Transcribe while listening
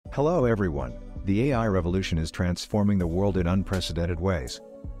Hello everyone. The AI revolution is transforming the world in unprecedented ways.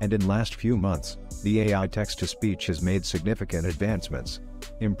 And in last few months, the AI text-to-speech has made significant advancements,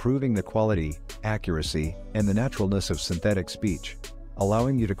 improving the quality, accuracy, and the naturalness of synthetic speech,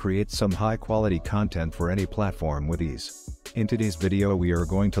 allowing you to create some high-quality content for any platform with ease. In today's video we are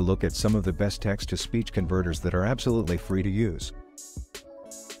going to look at some of the best text-to-speech converters that are absolutely free to use,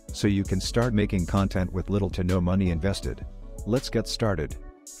 so you can start making content with little to no money invested. Let's get started.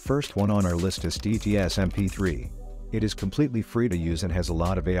 First one on our list is TTS MP3. It is completely free to use and has a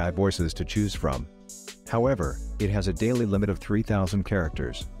lot of AI voices to choose from. However, it has a daily limit of 3,000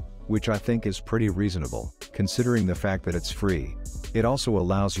 characters, which I think is pretty reasonable, considering the fact that it's free. It also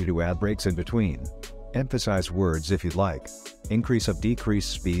allows you to add breaks in between, emphasize words if you'd like, increase or decrease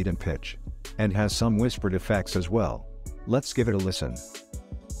speed and pitch, and has some whispered effects as well. Let's give it a listen.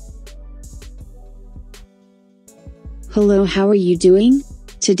 Hello, how are you doing?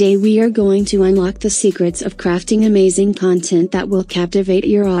 Today we are going to unlock the secrets of crafting amazing content that will captivate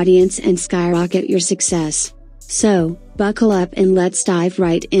your audience and skyrocket your success. So, buckle up and let's dive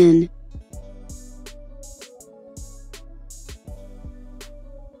right in.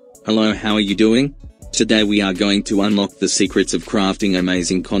 Hello, how are you doing? Today we are going to unlock the secrets of crafting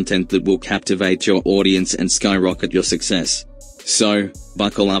amazing content that will captivate your audience and skyrocket your success. So,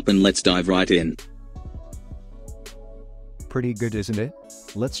 buckle up and let's dive right in. Pretty good, isn't it?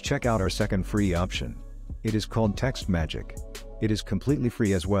 Let's check out our second free option. It is called TextMagic. It is completely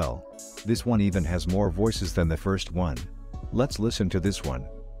free as well. This one even has more voices than the first one. Let's listen to this one,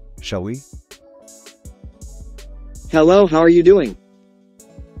 shall we? Hello, how are you doing?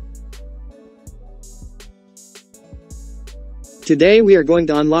 Today we are going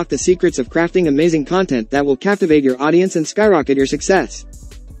to unlock the secrets of crafting amazing content that will captivate your audience and skyrocket your success.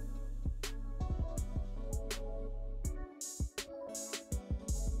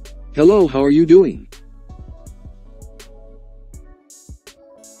 Hello, how are you doing?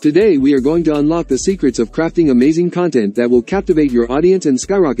 Today we are going to unlock the secrets of crafting amazing content that will captivate your audience and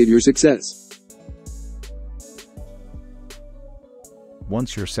skyrocket your success.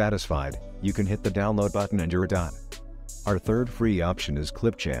 Once you're satisfied, you can hit the download button and you're done. Our third free option is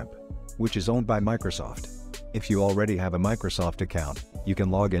ClipChamp, which is owned by Microsoft. If you already have a Microsoft account, you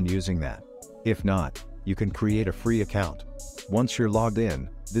can log in using that. If not, you can create a free account. Once you're logged in,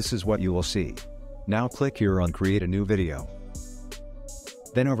 this is what you will see. Now click here on Create a new video.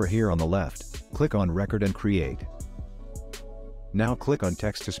 Then over here on the left, click on Record and Create. Now click on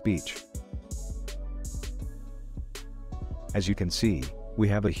Text to Speech. As you can see, we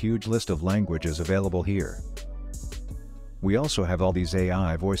have a huge list of languages available here. We also have all these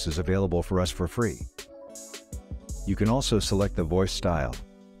AI voices available for us for free. You can also select the voice style: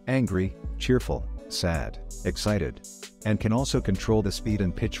 angry, cheerful, sad, excited, and can also control the speed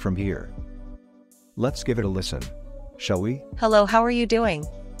and pitch from here. Let's give it a listen, shall we? Hello, how are you doing?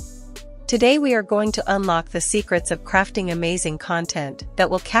 Today we are going to unlock the secrets of crafting amazing content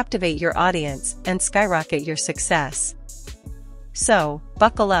that will captivate your audience and skyrocket your success. So,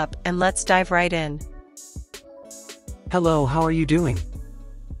 buckle up and let's dive right in. Hello, how are you doing?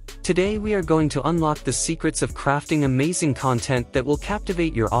 Today we are going to unlock the secrets of crafting amazing content that will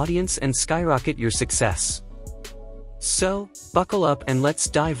captivate your audience and skyrocket your success. So, buckle up and let's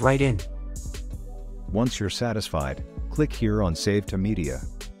dive right in. Once you're satisfied, click here on Save to Media.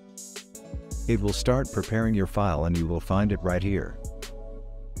 It will start preparing your file and you will find it right here.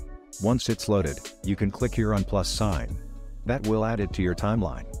 Once it's loaded, you can click here on plus sign. That will add it to your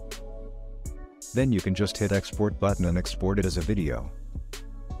timeline. Then you can just hit Export button and export it as a video.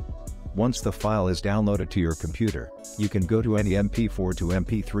 Once the file is downloaded to your computer, you can go to any MP4 to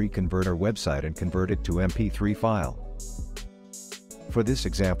MP3 converter website and convert it to MP3 file. For this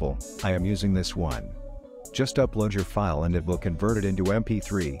example, I am using this one. Just upload your file and it will convert it into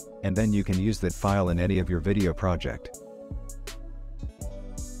MP3, and then you can use that file in any of your video project.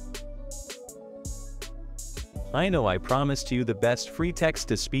 I know I promised you the best free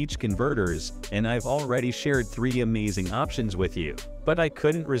text-to-speech converters, and I've already shared 3 amazing options with you, but I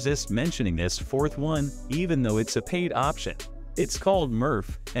couldn't resist mentioning this fourth one, even though it's a paid option. It's called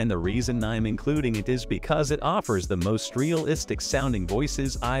Murf, and the reason I'm including it is because it offers the most realistic sounding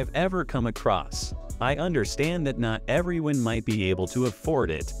voices I've ever come across. I understand that not everyone might be able to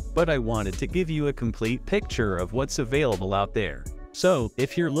afford it, but I wanted to give you a complete picture of what's available out there. So,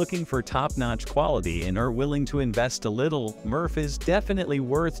 if you're looking for top-notch quality and are willing to invest a little, Murf is definitely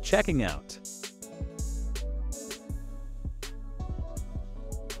worth checking out.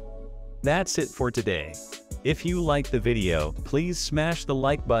 That's it for today. If you liked the video, please smash the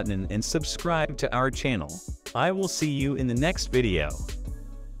like button and subscribe to our channel. I will see you in the next video.